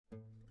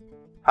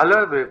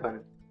Hello everyone.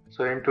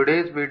 So in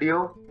today's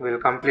video, we'll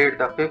complete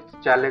the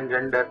 5th challenge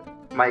under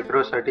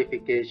micro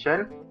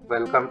certification.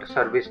 Welcome to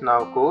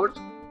ServiceNow course,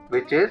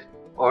 which is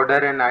order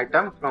an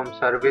item from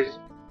service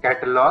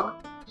catalog.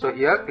 So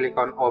here click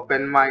on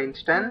open my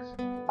instance.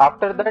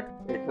 After that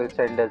it will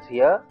send us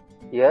here.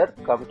 Here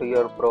come to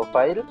your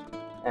profile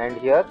and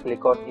here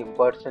click on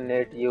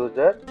impersonate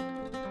user,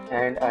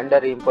 and under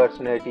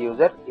impersonate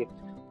user, if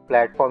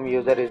platform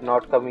user is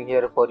not coming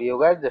here for you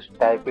guys, just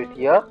type it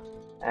here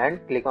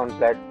and click on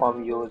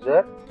platform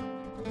user.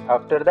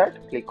 After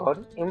that click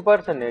on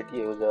impersonate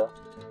user.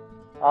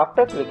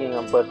 After clicking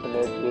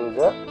impersonate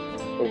user,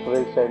 it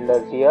will send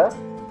us here.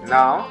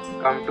 Now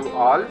come to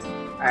all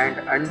and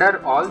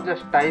under all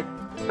just type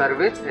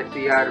service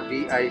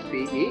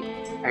SERVICE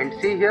and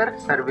see here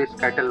service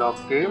catalog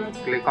came.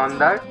 Click on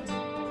that,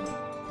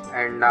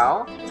 and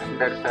now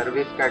under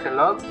service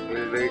catalog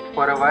we'll wait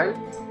for a while.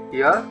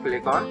 Here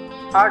click on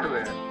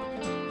hardware.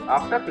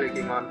 After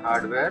clicking on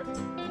hardware,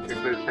 it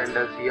will send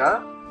us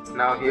here.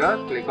 Now here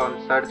click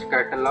on search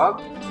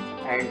catalog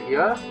and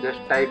here just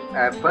type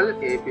Apple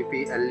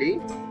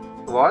APPLE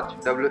watch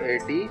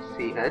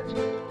WATCH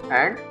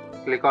and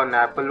click on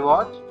Apple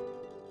Watch.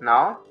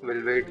 Now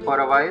we'll wait for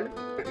a while.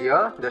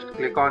 Here just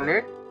click on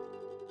it,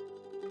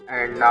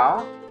 and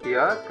now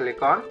here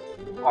click on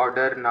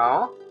order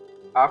now.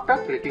 After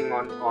clicking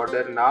on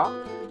order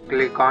now,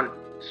 click on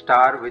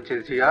star, which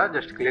is here,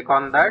 just click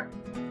on that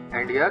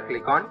and here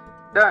click on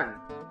done.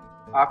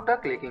 After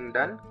clicking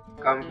done,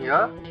 come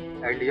here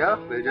and here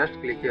we'll just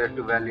click here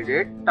to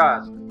validate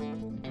task.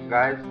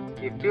 Guys,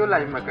 if you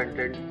like my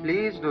content,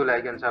 please do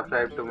like and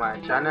subscribe to my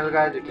channel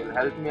guys, it will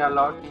help me a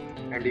lot.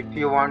 And if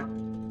you want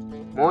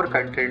more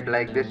content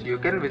like this, you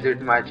can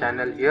visit my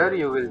channel. Here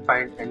you will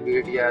find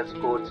NVIDIA's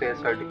courses,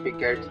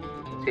 certificates,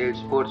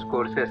 Salesforce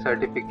courses,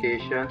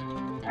 certification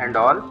and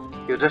all.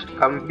 You just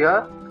come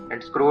here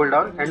and scroll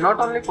down, and not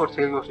only for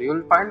Salesforce, you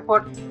will find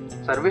for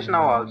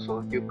ServiceNow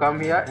also. You come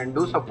here and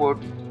do support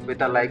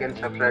with a like and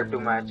subscribe to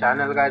my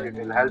channel guys, it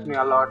will help me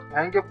a lot.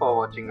 Thank you for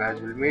watching guys,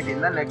 we'll meet in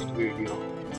the next video.